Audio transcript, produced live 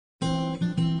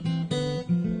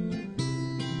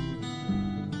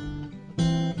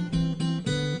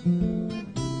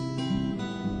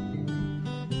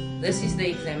This is the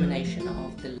examination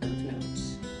of the lymph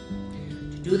nodes.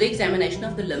 To do the examination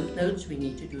of the lymph nodes, we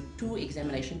need to do two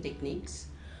examination techniques,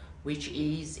 which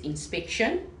is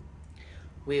inspection,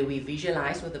 where we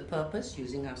visualize with a purpose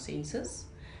using our senses,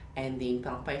 and then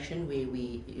palpation, where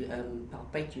we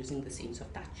palpate using the sense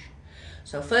of touch.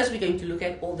 So first we're going to look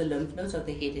at all the lymph nodes of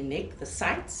the head and neck, the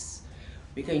sites.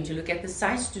 We're going to look at the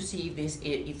sites to see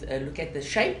look at the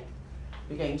shape.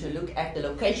 We're going to look at the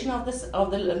location of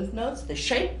the lymph nodes, the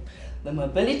shape, the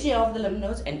mobility of the lymph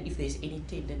nodes, and if there's any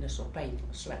tenderness or pain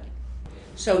or swelling.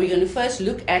 So we're going to first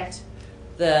look at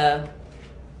the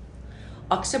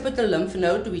occipital lymph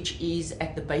node, which is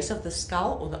at the base of the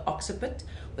skull, or the occiput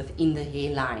within the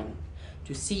hairline,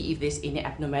 to see if there's any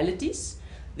abnormalities.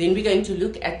 Then we're going to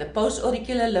look at the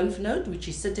post-auricular lymph node, which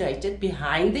is situated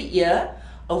behind the ear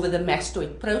over the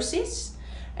mastoid process.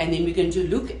 And then we're going to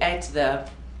look at the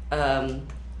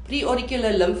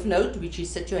pre-auricular lymph node, which is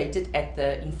situated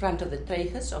in front of the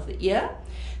tragus of the ear.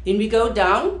 Then we go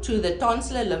down to the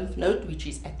tonsillar lymph node, which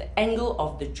is at the angle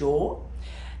of the jaw.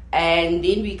 And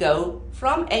then we go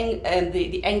from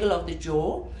the angle of the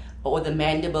jaw or the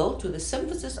mandible to the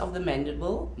symphysis of the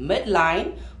mandible,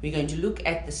 midline. We're going to look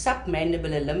at the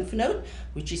submandibular lymph node,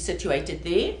 which is situated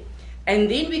there.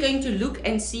 And then we're going to look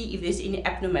and see if there's any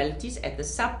abnormalities at the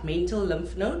submental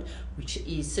lymph node, which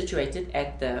is situated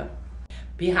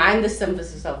behind the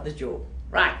symphysis of the jaw.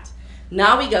 Right.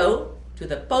 Now we go to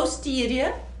the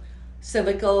posterior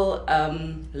cervical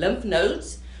lymph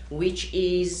nodes, which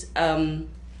is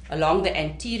along the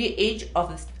anterior edge of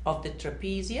the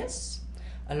trapezius.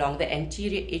 Along the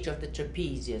anterior edge of the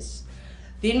trapezius.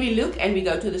 Then we look and we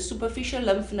go to the superficial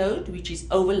lymph node, which is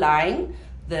overlying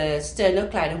the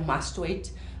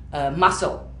sternocleidomastoid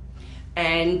muscle.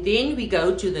 And then we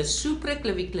go to the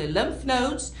supraclavicular lymph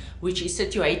nodes, which is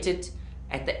situated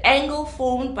at the angle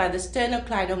formed by the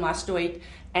sternocleidomastoid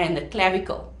and the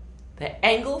clavicle. The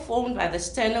angle formed by the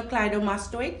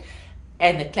sternocleidomastoid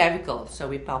and the clavicle. So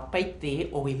we palpate there,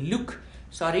 or we look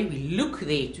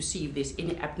there to see if there's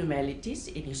any abnormalities,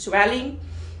 any swelling,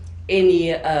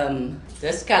 any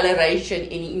discoloration,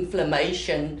 any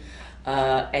inflammation,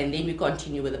 and then we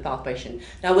continue with the palpation.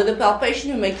 Now with the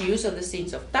palpation, we make use of the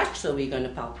sense of touch, so we're going to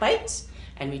palpate,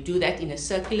 and we do that in a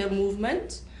circular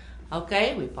movement.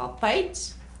 Okay, we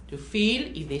palpate to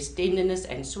feel if there's tenderness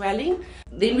and swelling.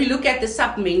 Then we look at the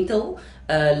submental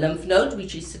lymph node,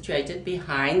 which is situated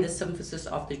behind the symphysis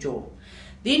of the jaw.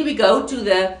 Then we go to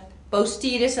the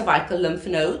posterior cervical lymph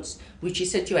nodes, which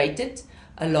is situated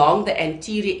along the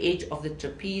anterior edge of the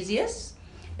trapezius.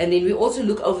 And then we also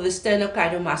look over the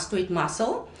sternocleidomastoid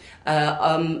muscle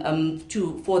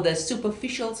for the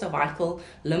superficial cervical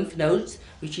lymph nodes,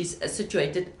 which is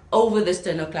situated over the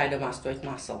sternocleidomastoid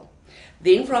muscle.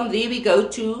 Then from there we go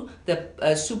to the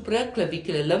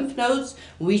supraclavicular lymph nodes,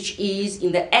 which is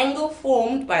in the angle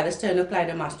formed by the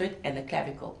sternocleidomastoid and the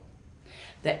clavicle.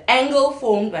 The angle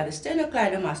formed by the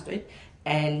sternocleidomastoid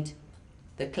and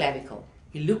the clavicle.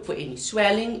 We look for any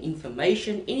swelling,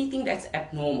 inflammation, anything that's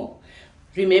abnormal.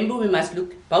 Remember, we must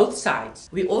look both sides.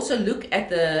 We also look at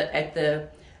the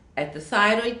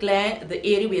thyroid gland, the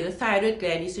area where the thyroid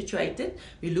gland is situated.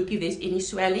 We look if there's any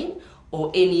swelling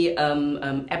or any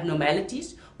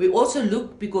abnormalities. We also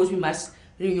look, because you must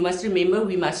remember,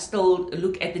 we must still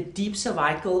look at the deep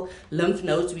cervical lymph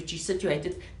nodes, which is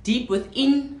situated deep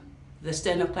within the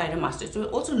sternocleidomastoid. So we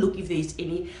also look if there's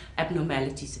any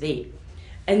abnormalities there.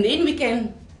 And then we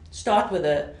can start with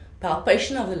the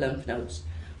palpation of the lymph nodes.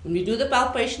 When we do the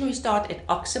palpation, we start at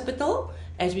occipital.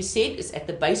 As we said, it's at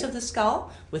the base of the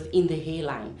skull within the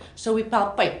hairline. So we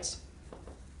palpate.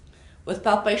 With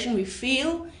palpation, we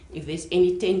feel if there's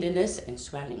any tenderness and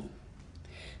swelling.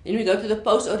 Then we go to the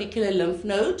post-auricular lymph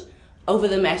node over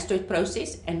the mastoid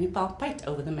process, and we palpate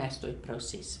over the mastoid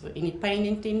process for any pain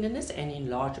and tenderness and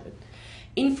enlargement.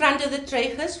 In front of the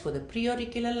tragus for the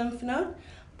pre-auricular lymph node,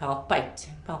 palpate.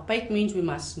 Palpate means we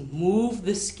must move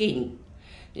the skin.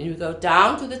 Then we go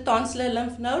down to the tonsillar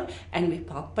lymph node and we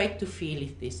palpate to feel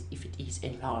if it is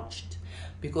enlarged.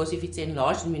 Because if it's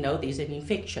enlarged, we know there's an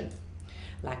infection,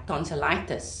 like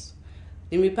tonsillitis.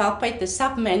 Then we palpate the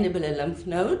submandibular lymph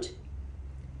node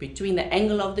between the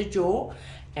angle of the jaw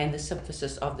and the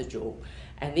symphysis of the jaw.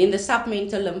 And then the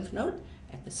submental lymph node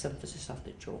at the symphysis of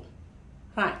the jaw.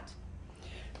 Right.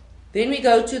 Then we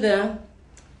go to the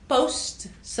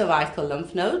post-cervical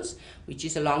lymph nodes, which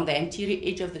is along the anterior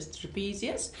edge of the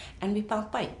trapezius, and we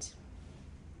palpate.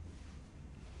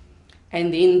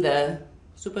 And then the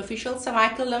superficial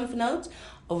cervical lymph nodes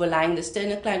overlying the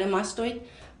sternocleidomastoid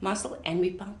muscle, and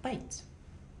we palpate.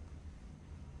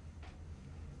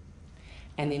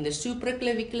 And then the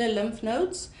supraclavicular lymph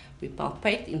nodes, we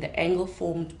palpate in the angle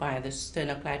formed by the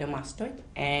sternocleidomastoid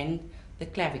and the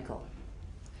clavicle.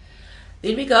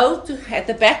 Then we go to at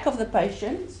the back of the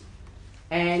patient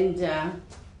and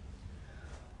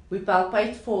we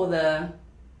palpate for the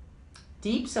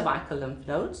deep cervical lymph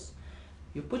nodes.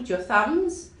 You put your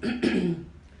thumbs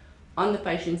on the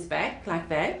patient's back like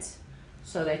that,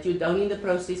 so that you don't in the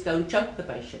process don't choke the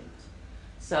patient.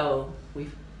 So we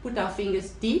put our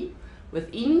fingers deep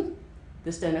within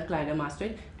the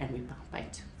sternocleidomastoid and we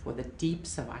palpate for the deep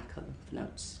cervical lymph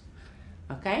nodes.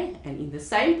 Okay, and in the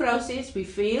same process we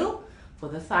feel for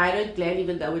the thyroid gland,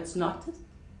 even though it's not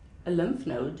a lymph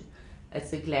node,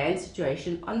 it's a gland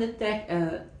situation on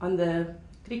the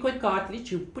cricoid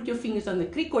cartilage. You put your fingers on the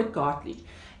cricoid cartilage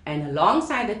and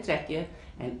alongside the trachea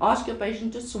and ask your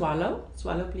patient to swallow.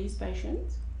 Swallow please,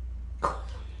 patient.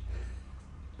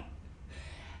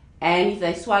 And if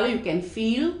they swallow, you can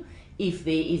feel if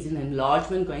there is an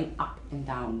enlargement going up and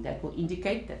down. That will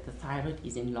indicate that the thyroid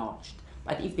is enlarged.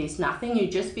 But if there's nothing, you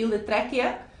just feel the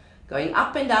trachea going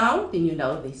up and down, then you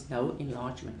know there's no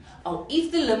enlargement. Oh,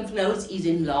 if the lymph nodes is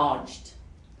enlarged,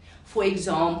 for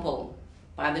example,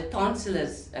 by the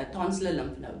tonsillar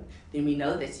lymph node, then we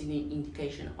know that's an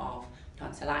indication of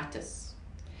tonsillitis.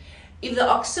 If the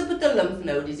occipital lymph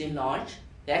node is enlarged,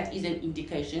 that is an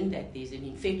indication that there's an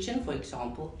infection, for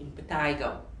example,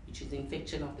 impetigo, which is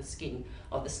infection of the skin,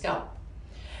 of the scalp.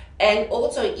 And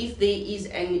also, if there is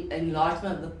an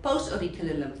enlargement of the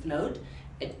postauricular lymph node,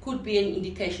 it could be an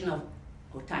indication of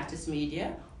otitis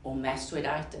media or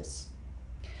mastoiditis.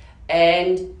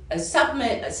 And a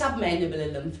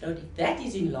submandibular lymph node, if that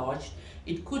is enlarged,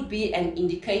 it could be an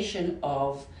indication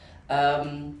of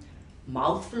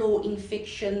mouth floor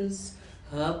infections,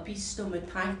 herpes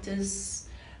stomatitis,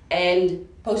 and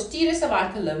posterior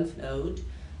cervical lymph node,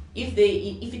 if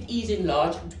it is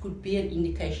enlarged, it could be an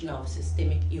indication of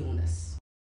systemic illness.